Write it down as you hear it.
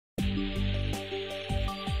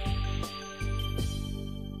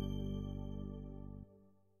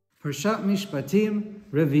Parshat Mishpatim,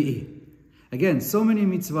 Rivi'i. Again, so many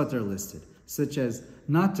mitzvot are listed, such as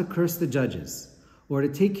not to curse the judges, or to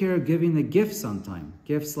take care of giving the gifts on time.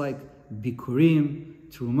 Gifts like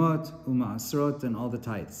bikurim, trumot, uma'asrot, and all the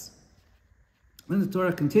tithes. Then the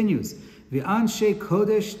Torah continues, V'anshe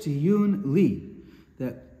kodesh tiyun li,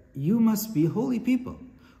 that you must be holy people.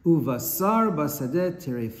 Uvasar basadeh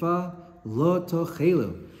terefa lo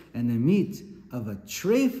tochelu, and the meat of a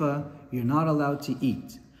trefa you're not allowed to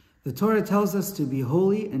eat. The Torah tells us to be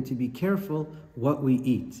holy and to be careful what we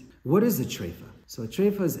eat. What is a trefa? So a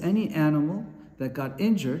trefa is any animal that got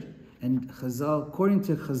injured and Chazal, according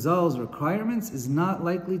to Chazal's requirements, is not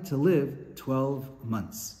likely to live 12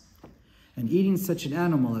 months. And eating such an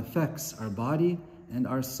animal affects our body and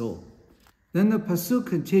our soul. Then the pasuk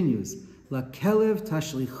continues, La kelev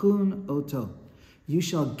tashlichun oto. You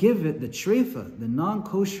shall give it, the trefa, the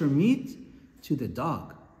non-kosher meat, to the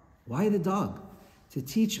dog. Why the dog? To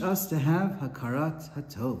teach us to have hakarat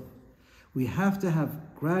hatov. We have to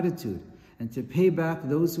have gratitude and to pay back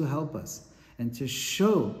those who help us and to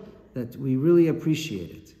show that we really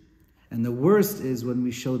appreciate it. And the worst is when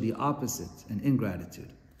we show the opposite and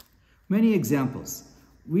ingratitude. Many examples.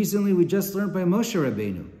 Recently we just learned by Moshe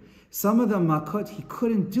Rabbeinu. Some of the makot he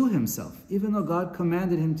couldn't do himself. Even though God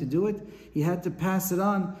commanded him to do it, he had to pass it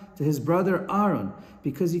on to his brother Aaron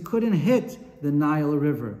because he couldn't hit the Nile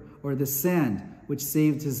River or the sand which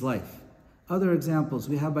saved his life. Other examples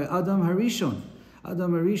we have by Adam Harishon.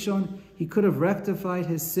 Adam Harishon, he could have rectified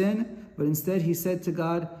his sin, but instead he said to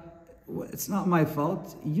God, it's not my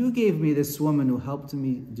fault. You gave me this woman who helped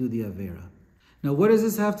me do the Avera. Now what does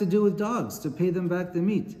this have to do with dogs, to pay them back the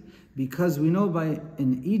meat? Because we know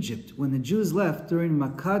in Egypt, when the Jews left during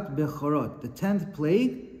Makat Bechorot, the 10th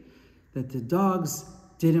plague, that the dogs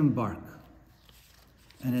didn't bark.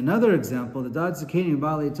 And another example, the Dad Zakeni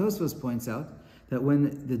Baalei Tosfos points out that when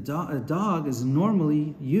a dog is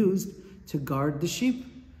normally used to guard the sheep,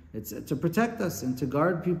 it's to protect us and to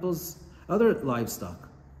guard people's other livestock.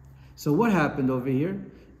 So what happened over here?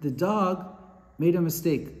 The dog made a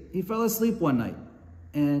mistake. He fell asleep one night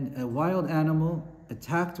and a wild animal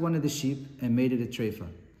attacked one of the sheep and made it a trefa.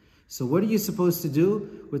 So what are you supposed to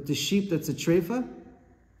do with the sheep that's a trefa?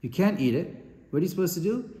 You can't eat it. What are you supposed to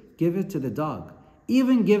do? Give it to the dog.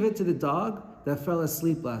 Even give it to the dog that fell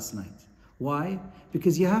asleep last night. Why?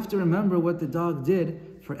 Because you have to remember what the dog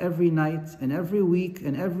did for every night and every week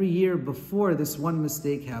and every year before this one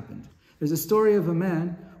mistake happened. There's a story of a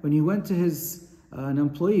man when he went to an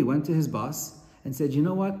employee went to his boss and said, you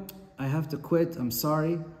know what? I have to quit. I'm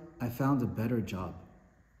sorry. I found a better job.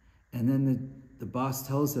 And then the boss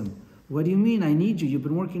tells him, what do you mean? I need you. You've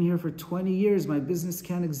been working here for 20 years. My business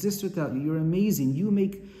can't exist without you. You're amazing. You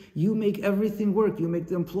make everything work. You make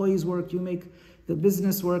the employees work. You make the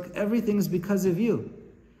business work. Everything is because of you.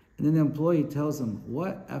 And then the employee tells him,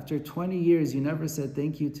 what? After 20 years, you never said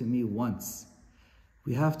thank you to me once.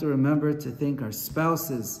 We have to remember to thank our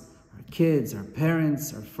spouses, our kids, our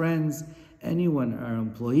parents, our friends, anyone, our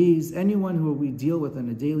employees, anyone who we deal with on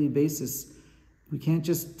a daily basis. We can't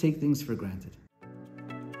just take things for granted.